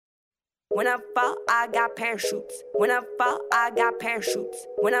When I fall, I got parachutes. When I fall, I got parachutes.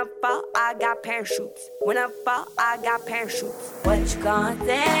 When I fall, I got parachutes. When I fall, I got parachutes. What you gonna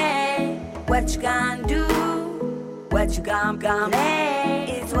say? What you gonna do? What you gonna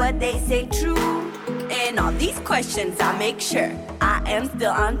play? Is what they say true? In all these questions, I make sure I am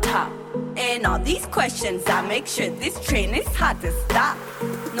still on top. In all these questions, I make sure this train is hard to stop.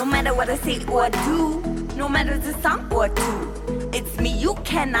 No matter what I say or do, no matter the song or two, it's me you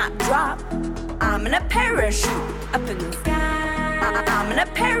cannot drop. I'm in a parachute up in the sky. I'm in a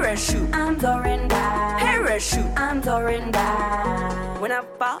parachute. I'm soaring by. Parachute. I'm soaring by. When I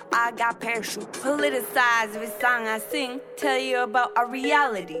fall, I got parachute. Politicize every song I sing. Tell you about our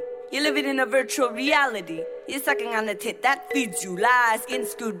reality. You're living in a virtual reality. You're sucking on the tit that feeds you lies. Getting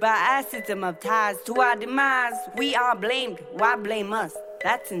screwed by a system of ties to our demise. We are blamed. Why blame us?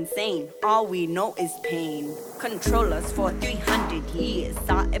 That's insane. All we know is pain. Control us for 300 years.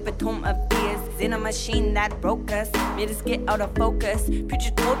 Our epitome of fears is in a machine that broke us. Made us get out of focus. Preacher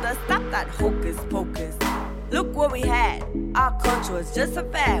told us, stop that hocus pocus. Look what we had. Our culture was just a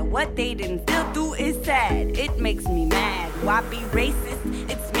fad. What they didn't still do is sad. It makes me mad. Why be racist?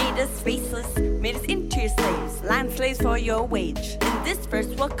 It's made us faceless. Made us into your slaves. Land slaves for your wage. In this first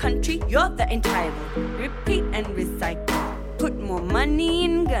world country, you're the entitled. Repeat and recycle. Put more money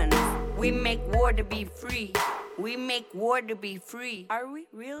in guns. We make war to be free. We make war to be free. Are we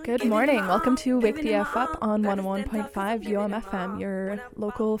really? Good morning. Welcome to Wake the F Up on 101.5 UMFM, your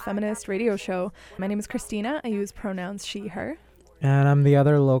local feminist radio show. My name is Christina. I use pronouns she, her. And I'm the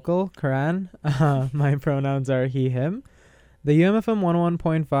other local, Karan. My pronouns are he, him. The UMFM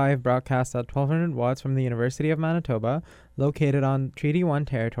 101.5 broadcasts at 1200 watts from the University of Manitoba, located on Treaty 1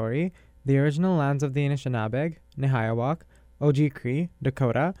 territory, the original lands of the Anishinaabe, Nehiyawak, Oji-Cree,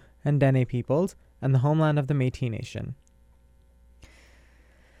 Dakota, and Dene peoples, and the homeland of the Métis Nation.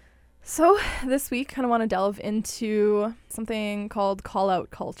 So this week, kind of want to delve into something called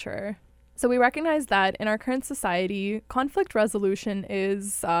call-out culture. So we recognize that in our current society, conflict resolution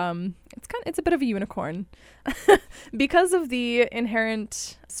is it's a bit of a unicorn because of the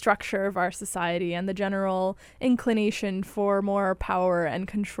inherent structure of our society and the general inclination for more power and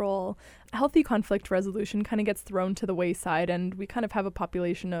control. Healthy conflict resolution kind of gets thrown to the wayside, and we kind of have a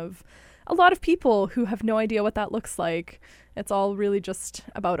population of a lot of people who have no idea what that looks like. It's all really just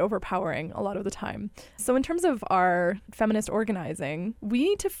about overpowering a lot of the time. So in terms of our feminist organizing, we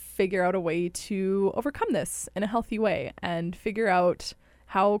need to figure out a way to overcome this in a healthy way and figure out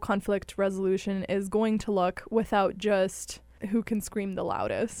how conflict resolution is going to look without just who can scream the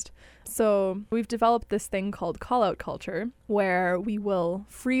loudest. So we've developed this thing called call-out culture, where we will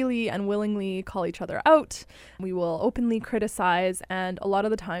freely and willingly call each other out. We will openly criticize, and a lot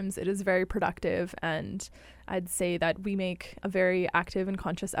of the times it is very productive, and I'd say that we make a very active and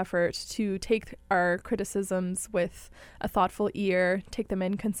conscious effort to take our criticisms with a thoughtful ear, take them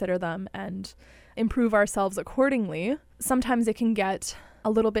in, consider them, and improve ourselves accordingly. Sometimes it can get a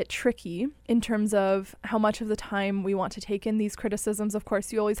little bit tricky in terms of how much of the time we want to take in these criticisms. Of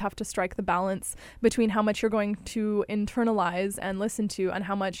course, you always have to strike the balance between how much you're going to internalize and listen to and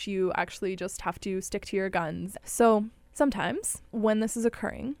how much you actually just have to stick to your guns. So sometimes when this is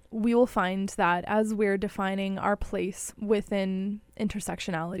occurring, we will find that as we're defining our place within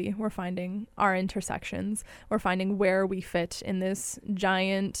intersectionality, we're finding our intersections, we're finding where we fit in this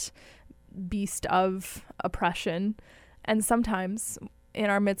giant beast of oppression. And sometimes in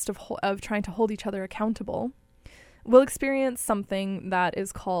our midst of trying to hold each other accountable, we'll experience something that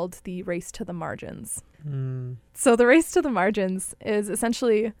is called the race to the margins. So the race to the margins is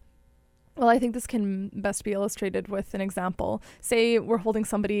essentially, well, I think this can best be illustrated with an example. Say we're holding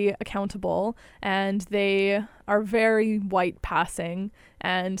somebody accountable and they are very white passing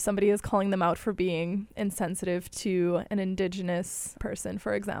and somebody is calling them out for being insensitive to an Indigenous person,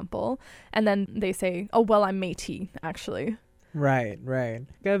 for example. And then they say, oh, well, I'm Métis, actually. Right.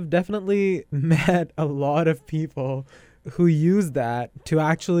 I've definitely met a lot of people who use that to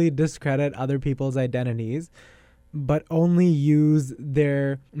actually discredit other people's identities, but only use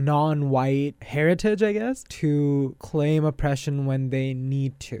their non-white heritage, I guess, to claim oppression when they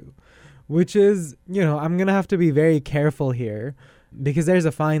need to. Which is, I'm going to have to be very careful here, because there's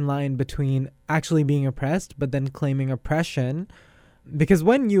a fine line between actually being oppressed, but then claiming oppression. Because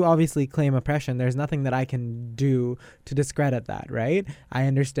when you obviously claim oppression, there's nothing that I can do to discredit that, right? I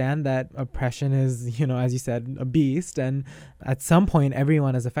understand that oppression is, as you said, a beast, and at some point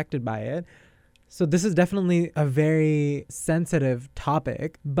everyone is affected by it. So this is definitely a very sensitive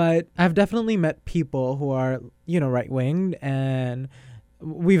topic, but I've definitely met people who are, right-winged, and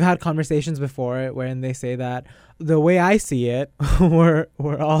we've had conversations before wherein they say that the way I see it, we're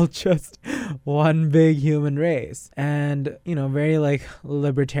all just one big human race. And, you know, very like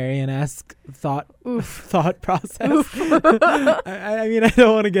libertarian-esque thought process. I mean, I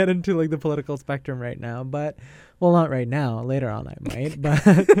don't want to get into like the political spectrum right now, but well, not right now. Later on I might,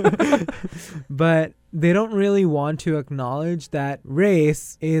 but they don't really want to acknowledge that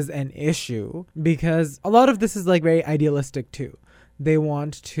race is an issue, because a lot of this is like very idealistic too. They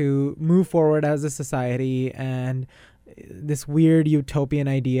want to move forward as a society, and this weird utopian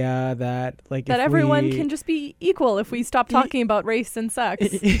idea that like that everyone can just be equal if we stop talking about race and sex.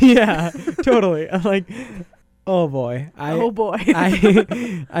 Yeah, totally. I'm like, oh boy.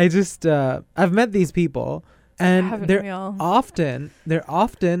 I just I've met these people, and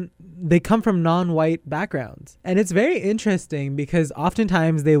they come from non-white backgrounds, and it's very interesting because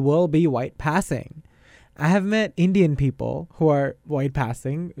oftentimes they will be white passing. I have met Indian people who are white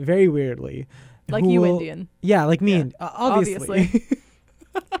passing very weirdly. Like you, Indian. Yeah, like me. Yeah. Obviously.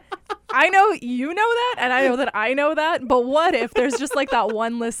 I know you know that, and I know that I know that, but what if there's just like that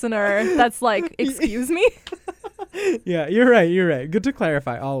one listener that's like, excuse me? Yeah, you're right. Good to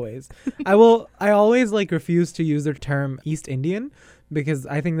clarify always. I always like refuse to use the term East Indian, because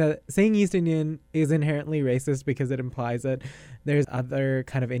I think that saying East Indian is inherently racist because it implies that there's other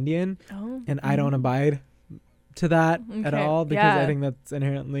kind of Indian, and I don't abide to that at all, because I think that's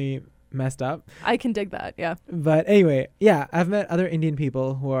inherently messed up. I can dig that, yeah. But anyway, yeah, I've met other Indian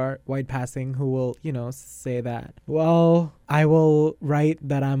people who are white passing who will, you know, say that, well, I will write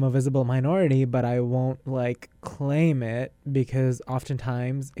that I'm a visible minority, but I won't like claim it because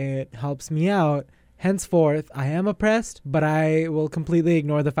oftentimes it helps me out. Henceforth, I am oppressed, but I will completely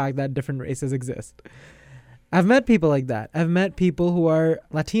ignore the fact that different races exist. I've met people like that. I've met people who are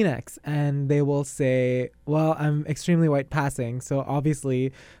Latinx, and they will say, well, I'm extremely white passing, so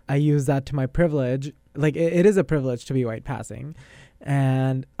obviously I use that to my privilege. Like, it is a privilege to be white passing.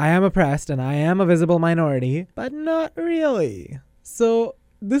 And I am oppressed, and I am a visible minority, but not really. So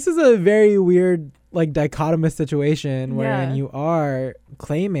this is a very weird, like, dichotomous situation wherein you are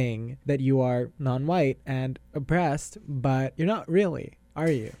claiming that you are non-white and oppressed, but you're not really, are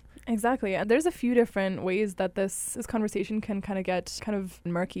you? Exactly. And there's a few different ways that this conversation can kind of get kind of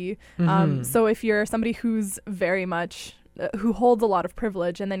murky. So if you're somebody who's very much who holds a lot of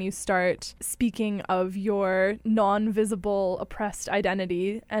privilege, and then you start speaking of your non-visible oppressed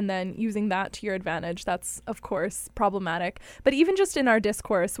identity and then using that to your advantage, that's of course problematic. But even just in our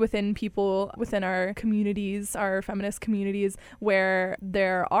discourse within people, within our communities, our feminist communities, where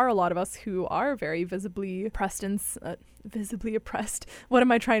there are a lot of us who are very visibly oppressed and visibly oppressed. What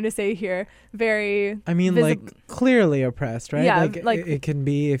am I trying to say here? Very... I mean, like, clearly oppressed, right? Yeah, like it can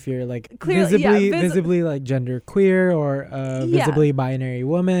be if you're, like, visibly, like, gender queer, or a visibly binary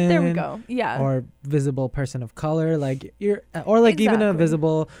woman. There we go, yeah. Or visible person of color, like, you're... Or, like, even a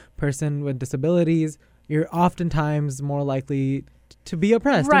visible person with disabilities, you're oftentimes more likely to be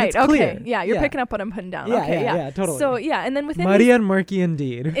oppressed. Right, and it's okay. clear. Yeah, you're picking up what I'm putting down. Yeah, okay, yeah, totally. So, yeah, and then within... Muddy and murky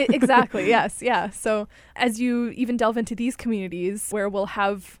indeed. Exactly, yes, yeah. So as you even delve into these communities where we'll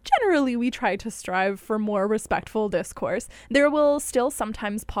have... Generally, we try to strive for more respectful discourse. There will still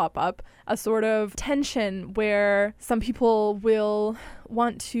sometimes pop up a sort of tension where some people will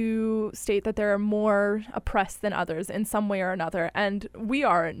want to state that they're more oppressed than others in some way or another. And we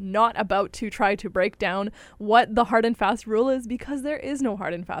are not about to try to break down what the hard and fast rule is, because there is no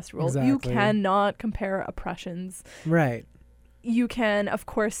hard and fast rule. Exactly. You cannot compare oppressions. Right. You can, of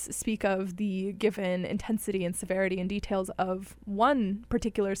course, speak of the given intensity and severity and details of one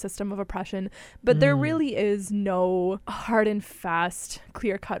particular system of oppression, but there really is no hard and fast,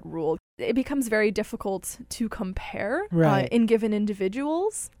 clear-cut rule. It becomes very difficult to compare in given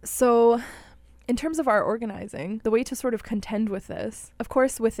individuals. So in terms of our organizing, the way to sort of contend with this, of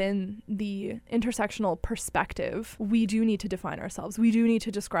course, within the intersectional perspective, we do need to define ourselves. We do need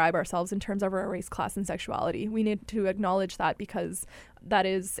to describe ourselves in terms of our race, class, and sexuality. We need to acknowledge that because that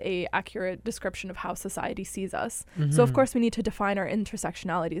is a accurate description of how society sees us. So, of course, we need to define our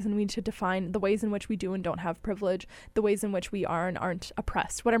intersectionalities, and we need to define the ways in which we do and don't have privilege, the ways in which we are and aren't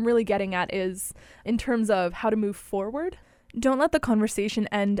oppressed. What I'm really getting at is in terms of how to move forward. Don't let the conversation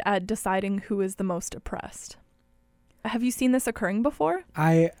end at deciding who is the most oppressed. Have you seen this occurring before?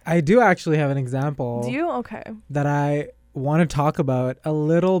 I do actually have an example. Do you? Okay. That I want to talk about a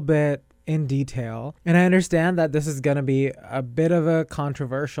little bit in detail. And I understand that this is going to be a bit of a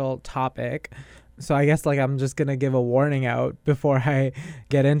controversial topic. So I guess, like, I'm just going to give a warning out before I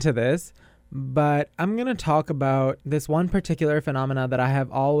get into this. But I'm going to talk about this one particular phenomena that I have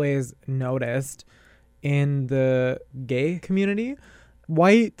always noticed in the gay community.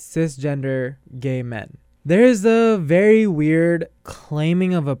 White cisgender gay men. There's a very weird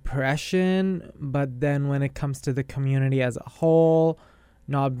claiming of oppression, but then when it comes to the community as a whole,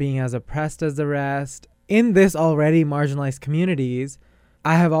 not being as oppressed as the rest, in this already marginalized communities,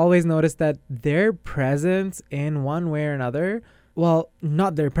 I have always noticed that their presence in one way or another, well,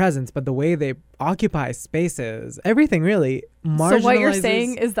 not their presence, but the way they occupy spaces, everything really marginalizes. So what you're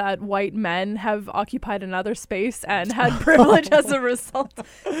saying is that white men have occupied another space and had privilege as a result.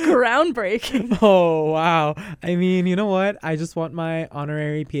 Groundbreaking. Oh, wow. I mean, you know what? I just want my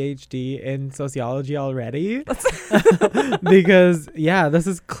honorary PhD in sociology already. Because, yeah, this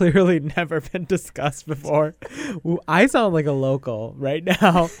has clearly never been discussed before. I sound like a local right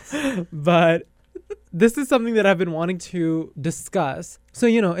now, but this is something that I've been wanting to discuss. So,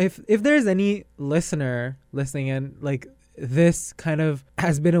 you know, if there's any listener listening in, like, this kind of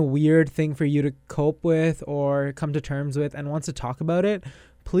has been a weird thing for you to cope with or come to terms with and wants to talk about it,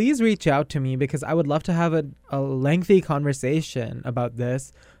 please reach out to me, because I would love to have a lengthy conversation about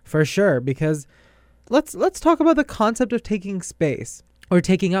this for sure. Because let's talk about the concept of taking space. Or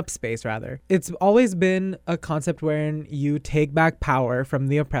taking up space, rather. It's always been a concept wherein you take back power from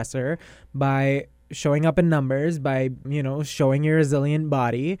the oppressor by showing up in numbers, by, you know, showing your resilient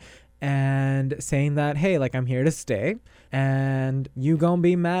body and saying that, hey, like, I'm here to stay and you gonna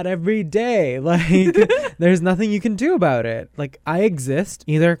be mad every day. Like, there's nothing you can do about it. Like, I exist,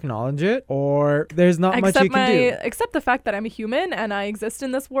 either acknowledge it or there's not much you can do. Except the fact that I'm a human and I exist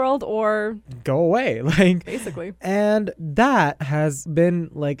in this world, or go away. Like, basically. And that has been,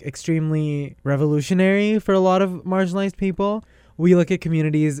 like, extremely revolutionary for a lot of marginalized people. We look at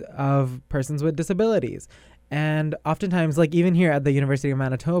communities of persons with disabilities. And oftentimes, like, even here at the University of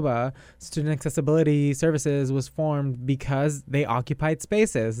Manitoba, Student Accessibility Services was formed because they occupied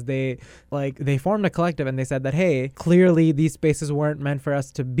spaces. They formed a collective and they said that, hey, clearly these spaces weren't meant for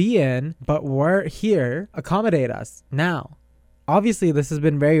us to be in, but we're here, accommodate us now. Obviously, this has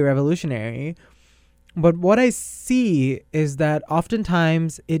been very revolutionary. But what I see is that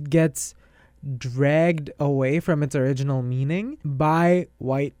oftentimes it gets dragged away from its original meaning by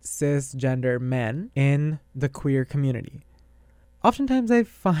white cisgender men in the queer community. Oftentimes I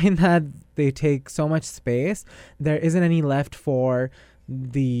find that they take so much space, there isn't any left for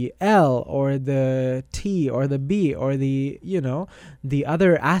the L or the T or the B or the, you know, the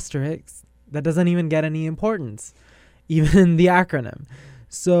other asterisks that doesn't even get any importance, even the acronym.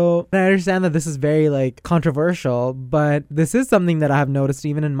 So I understand that this is very, like, controversial, but this is something that I have noticed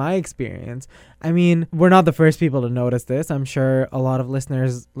even in my experience. I mean, we're not the first people to notice this. I'm sure a lot of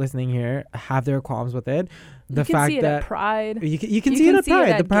listeners listening here have their qualms with it. The fact see it that at Pride. You can see it at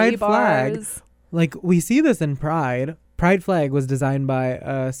Pride. The Pride flag. Like, we see this in Pride. Pride flag was designed by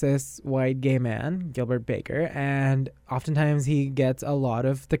a cis white gay man, Gilbert Baker, and oftentimes he gets a lot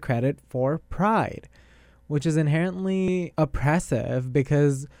of the credit for Pride, which is inherently oppressive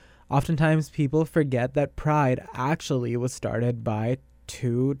because oftentimes people forget that Pride actually was started by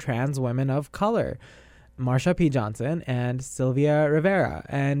two trans women of color, Marsha P. Johnson and Sylvia Rivera.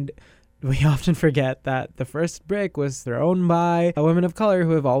 And we often forget that the first brick was thrown by a women of color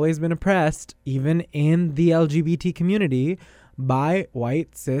who have always been oppressed, even in the LGBT community, by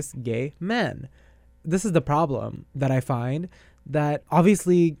white cis gay men. This is the problem that I find, that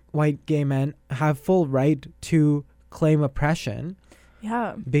obviously white gay men have full right to claim oppression.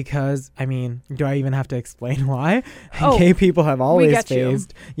 Yeah. Because, I mean, do I even have to explain why? Gay people have always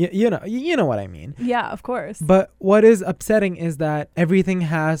faced, you know what I mean. Yeah, of course. But what is upsetting is that everything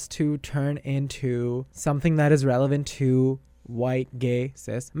has to turn into something that is relevant to white, gay,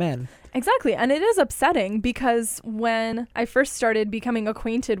 cis men. Exactly. And it is upsetting because when I first started becoming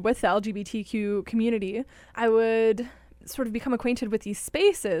acquainted with the LGBTQ community, I would sort of become acquainted with these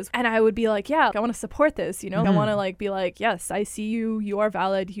spaces and I would be like, yeah, I want to support this, you know. Mm-hmm. I want to, like, be like, yes, I see you, you are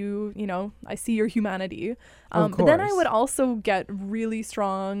valid, you know, I see your humanity. But then I would also get really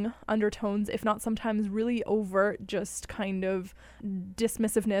strong undertones, if not sometimes really overt, just kind of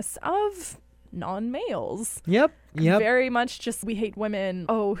dismissiveness of non-males. Yep. Very much just, we hate women.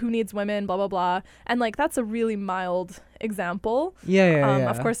 Oh, who needs women? Blah, blah, blah. And, like, that's a really mild example. Yeah.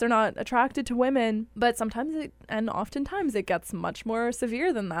 Of course, they're not attracted to women, but oftentimes it gets much more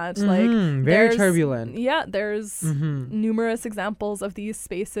severe than that. Mm-hmm. Like, very turbulent. Yeah, there's numerous examples of these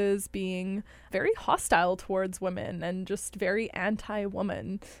spaces being very hostile towards women and just very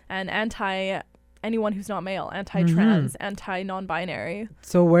anti-woman and anyone who's not male, anti-trans, anti-non-binary.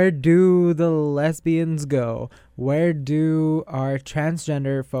 So where do the lesbians go? Where do our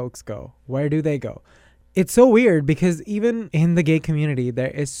transgender folks go? Where do they go? It's so weird because even in the gay community, there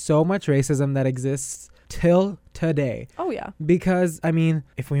is so much racism that exists till today. Oh, yeah. Because, I mean,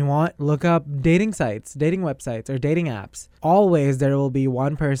 if we want, look up dating sites, dating websites, or dating apps. Always there will be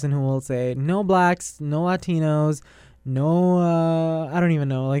one person who will say, no blacks, no Latinos, no, I don't even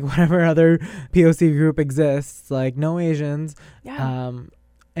know, like whatever other POC group exists, like no Asians. Yeah.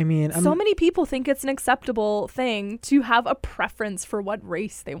 I mean, so many people think it's an acceptable thing to have a preference for what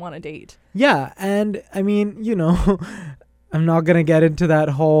race they want to date. Yeah. And I mean, you know, I'm not going to get into that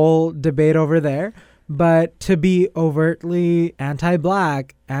whole debate over there. But to be overtly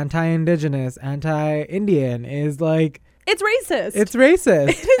anti-black, anti-indigenous, anti-Indian is like... It's racist. It's racist.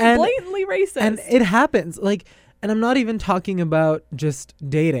 It is blatantly racist. And it happens. Like, and I'm not even talking about just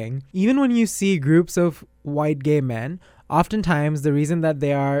dating. Even when you see groups of white gay men, oftentimes the reason that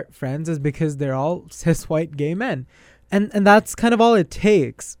they are friends is because they're all cis white gay men. And that's kind of all it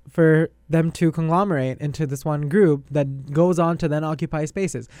takes for them to conglomerate into this one group that goes on to then occupy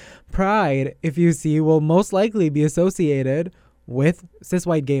spaces. Pride, if you see, will most likely be associated with cis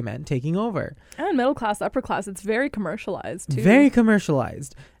white gay men taking over. And middle class, upper class, it's very commercialized too. Very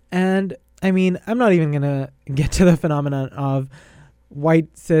commercialized. And I mean, I'm not even going to get to the phenomenon of white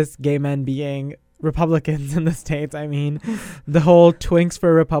cis gay men being Republicans in the States. I mean, the whole twinks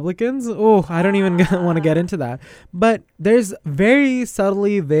for Republicans. Oh, I don't even want to get into that. But there's very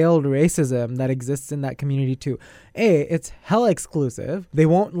subtly veiled racism that exists in that community too. It's hella exclusive. They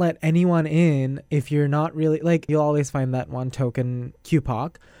won't let anyone in if you're not really, like, you'll always find that one token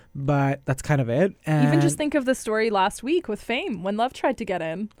QPOC, but that's kind of it. And even just think of the story last week with Fame when Love tried to get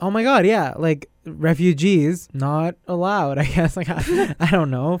in. Oh my God, yeah. Like, refugees not allowed, I guess. Like, I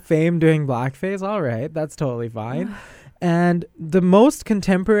don't know. Fame doing blackface, all right, that's totally fine. And the most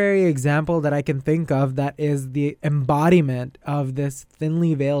contemporary example that I can think of that is the embodiment of this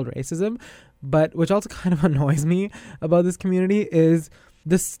thinly veiled racism, but which also kind of annoys me about this community, is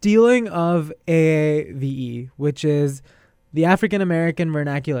the stealing of AAVE, which is the African American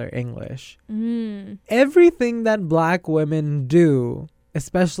Vernacular English. Everything that black women do,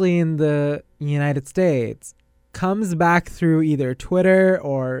 especially in the United States, comes back through either Twitter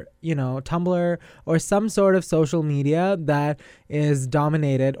or, you know, Tumblr or some sort of social media that is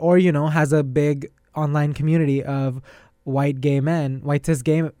dominated or, you know, has a big online community of white cis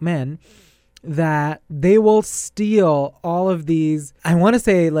gay men, that they will steal all of these, I want to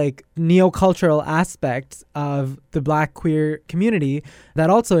say, like, neocultural aspects of the black queer community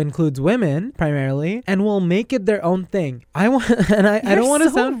that also includes women primarily, and will make it their own thing. I don't want to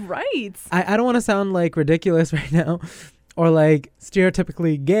sound right. I don't want to sound like ridiculous right now or like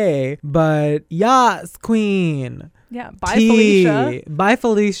stereotypically gay, but yes, queen. Yeah, bye Felicia. Bye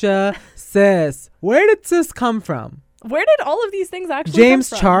Felicia. Cis. Where did cis come from? Where did all of these things actually James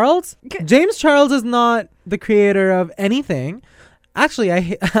come from? Charles? James Charles is not the creator of anything. Actually,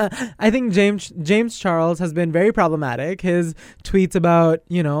 I think James Charles has been very problematic. His tweets about,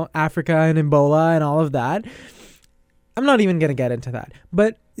 you know, Africa and Ebola and all of that. I'm not even going to get into that.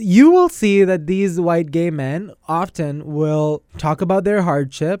 But you will see that these white gay men often will talk about their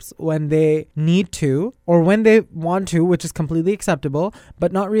hardships when they need to or when they want to, which is completely acceptable,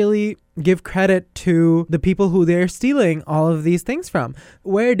 but not really give credit to the people who they're stealing all of these things from.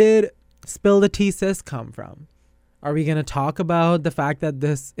 Where did Spill the Tea Sis come from? Are we going to talk about the fact that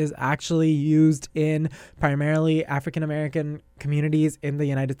this is actually used in primarily African American communities in the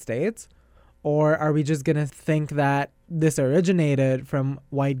United States? Or are we just going to think that this originated from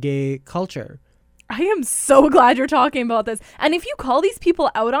white gay culture? I am so glad you're talking about this. And if you call these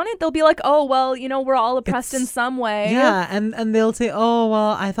people out on it, they'll be like, oh, well, you know, we're all oppressed in some way. Yeah, and they'll say, oh,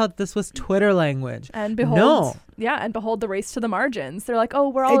 well, I thought this was Twitter language. And behold, no. Yeah, and behold the race to the margins. They're like, oh,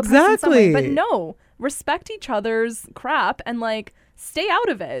 we're all oppressed in some way. But no, respect each other's crap and, like, stay out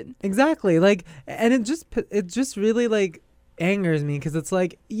of it. Exactly. Like, and it just really, like, angers me because it's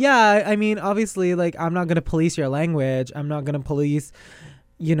like, yeah, I mean, obviously, like, I'm not going to police your language. I'm not going to police,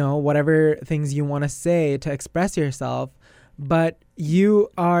 you know, whatever things you want to say to express yourself. But you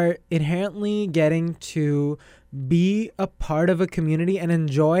are inherently getting to be a part of a community and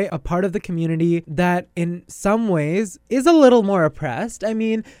enjoy a part of the community that in some ways is a little more oppressed. I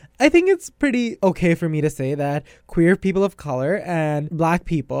mean, I think it's pretty okay for me to say that queer people of color and black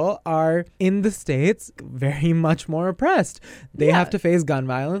people are in the States very much more oppressed. They have to face gun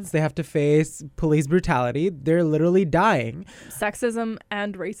violence. They have to face police brutality. They're literally dying. Sexism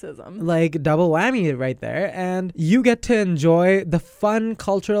and racism. Like double whammy right there. And you get to enjoy the fun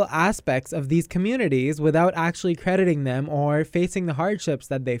cultural aspects of these communities without actually crediting them or facing the hardships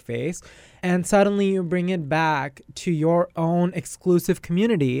that they face. And suddenly you bring it back to your own exclusive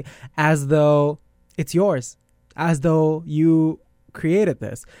community as though it's yours, as though you created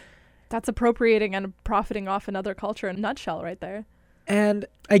this. That's appropriating and profiting off another culture in a nutshell right there. And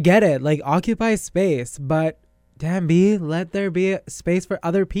I get it, like, occupy space, but damn, let there be a space for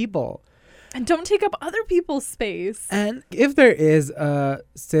other people. And don't take up other people's space. And if there is a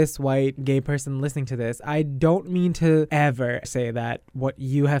cis white gay person listening to this, I don't mean to ever say that what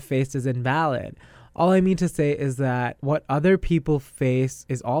you have faced is invalid. All I mean to say is that what other people face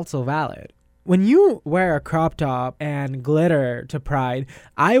is also valid. When you wear a crop top and glitter to Pride,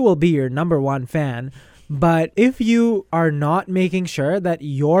 I will be your number one fan. But if you are not making sure that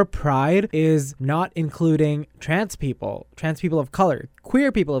your pride is not including trans people of color,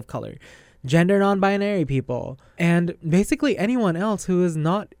 queer people of color, gender non-binary people, and basically anyone else who is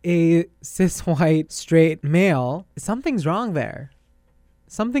not a cis white straight male, something's wrong there.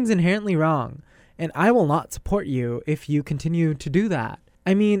 Something's inherently wrong. And I will not support you if you continue to do that.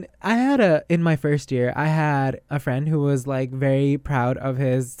 I mean, in my first year, I had a friend who was like very proud of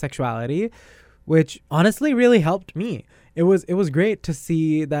his sexuality, which honestly really helped me. It was great to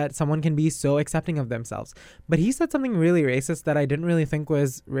see that someone can be so accepting of themselves. But he said something really racist that I didn't really think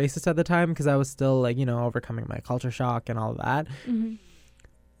was racist at the time because I was still like, overcoming my culture shock and all of that. Mm-hmm.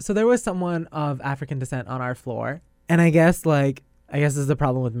 So there was someone of African descent on our floor. And I guess this is the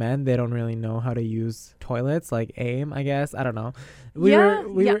problem with men. They don't really know how to use toilets, like AIM, I guess. I don't know. We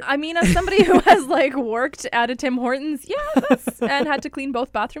were I mean, as somebody who has worked at a Tim Hortons, and had to clean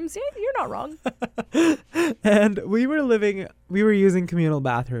both bathrooms, you're not wrong. And we were using communal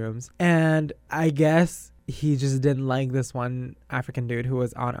bathrooms. And I guess he just didn't like this one African dude who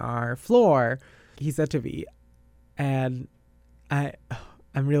was on our floor. He said to me, and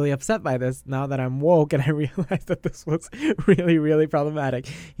I'm really upset by this now that I'm woke and I realize that this was really, really problematic.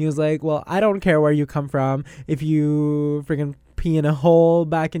 He was like, well, I don't care where you come from if you freaking pee in a hole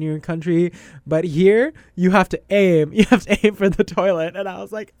back in your country, but here you have to aim. You have to aim for the toilet. And I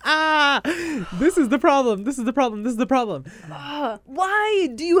was like, this is the problem. This is the problem. This is the problem. Why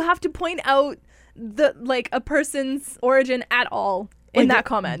do you have to point out a person's origin at all? In that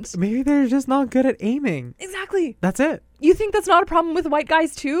comment. Maybe they're just not good at aiming. Exactly. That's it. You think that's not a problem with white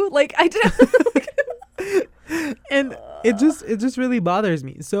guys too? I did. And it just really bothers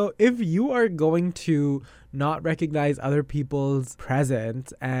me. So if you are going to not recognize other people's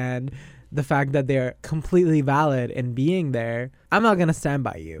presence and the fact that they're completely valid in being there, I'm not going to stand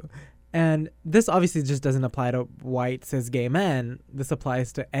by you. And this obviously just doesn't apply to white cis gay men. This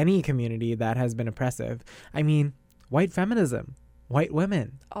applies to any community that has been oppressive. I mean, white feminism. White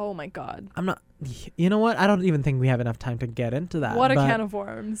women. Oh my God. I'm not, you know what? I don't even think we have enough time to get into that. What a can of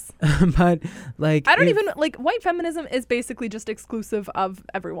worms. But white feminism is basically just exclusive of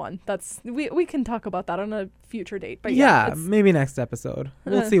everyone. We can talk about that on a future date. But maybe next episode.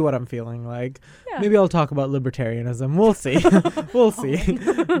 We'll see what I'm feeling like. Yeah. Maybe I'll talk about libertarianism. We'll see. We'll see.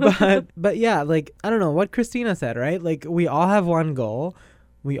 But yeah, I don't know what Christina said, right? We all have one goal.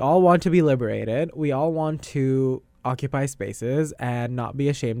 We all want to be liberated. We all want to occupy spaces and not be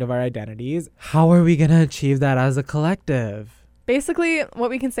ashamed of our identities. How are we going to achieve that as a collective? Basically, what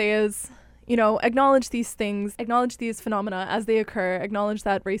we can say is, acknowledge these things, acknowledge these phenomena as they occur, acknowledge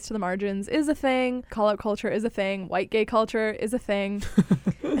that race to the margins is a thing, call-out culture is a thing, white gay culture is a thing.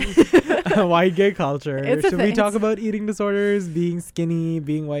 White gay culture. Should we talk about eating disorders, being skinny,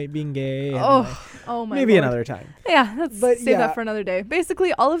 being white, being gay? Oh my maybe Lord. Another time. Yeah, let's save that for another day.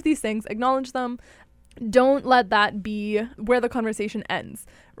 Basically, all of these things, acknowledge them. Don't let that be where the conversation ends.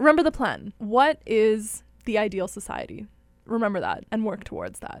 Remember the plan. What is the ideal society? Remember that and work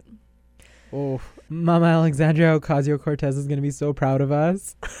towards that. Oh, Mama Alexandria Ocasio-Cortez is going to be so proud of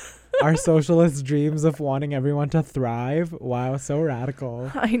us. Our socialist dreams of wanting everyone to thrive. Wow, so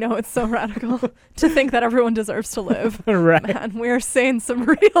radical. I know, it's so radical to think that everyone deserves to live. Right. Man, we're saying some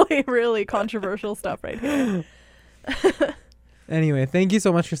really, really controversial stuff right here. Anyway, thank you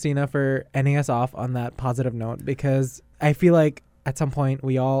so much, Christina, for ending us off on that positive note, because I feel like at some point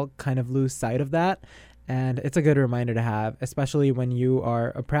we all kind of lose sight of that. And it's a good reminder to have, especially when you are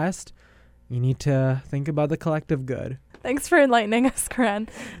oppressed. You need to think about the collective good. Thanks for enlightening us, Karan.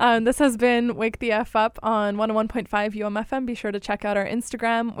 This has been Wake the F Up on 101.5 UMFM. Be sure to check out our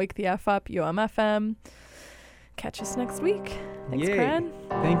Instagram, Wake the F Up UMFM. Catch us next week. Thanks, Karan.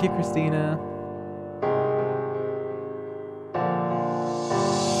 Thank you, Christina.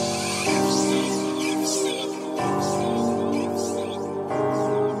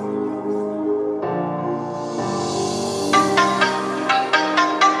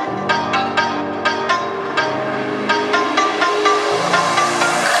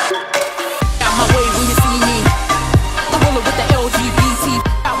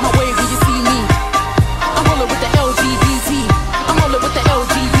 I'm rolling with the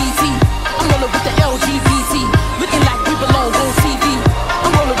LGBT.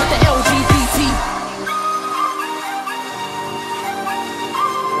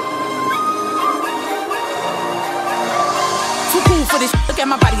 at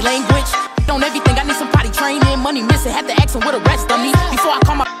my body language. On everything, I need some potty training. Money missing, had to ask him what the rest on me. Before I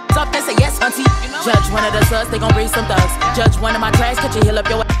call my up, they say yes, hunty. Judge one of the suds, they gon' raise some thugs. Judge one of my trash, catch you heal up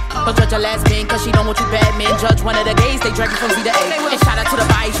your ass. Don't judge a lesbian, cause she don't want you bad men. Judge one of the gays, they drag you from Z to A. And shout out to the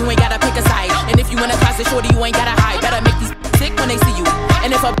bias, you ain't gotta pick a side. And if you in a closet, shorty, you ain't gotta hide. Better make these sick when they see you.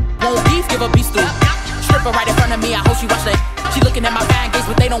 And if a won't beef, give a beef stew. Stripper right in front of me, I hope she watch that. She looking at my fan gaze,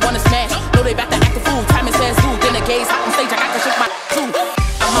 but they don't wanna smash. Know they back to act the fool, time is fast dude. Then the gays hot on stage, I got to shake my too.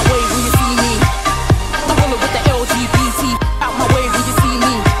 Out my way when you see me. I'm rolling with the LGBT. Out my way when you see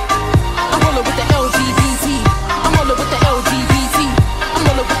me. I'm rolling with the LGBT. I'm rolling with the LGBT. I'm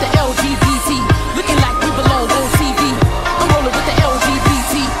rolling with the LGBT. Looking like we belong on TV. I'm rolling with the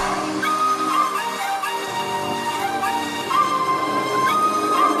LGBT.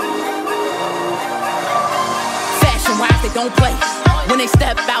 Fashion wise, they don't play. When they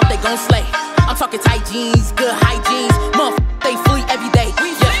step out, they gon' slay. I'm talking tight jeans, good hygiene. They flee every day.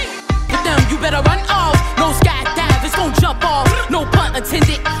 Yeah. With them, you better run off. No skydive, it's gon' jump off. No pun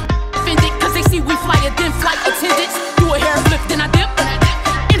intended. Offended, cause they see we flyer than flight attendants. Do a hair flip, then I dip.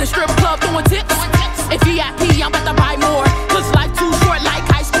 In a strip club, doing tips. And VIP, I'm about to buy more. Cause life too short like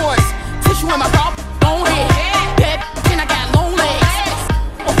high scores. Tissue in my bra, don't hit. Bad, then I got long legs.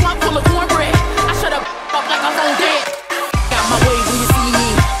 A front full of cornbread. I shut up like I'm on dead. Got my way when you see me.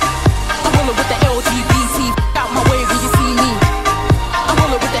 I'm rolling with the LGBT. Got my way when you see me. I'm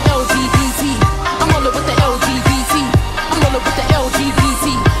rolling with the LGBT. I'm rolling with the LGBT. I'm rolling with the LGBT.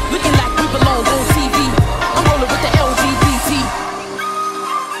 Looking like we belong on TV. I'm rolling with the LGBT.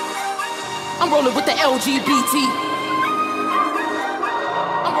 I'm rolling with the LGBT.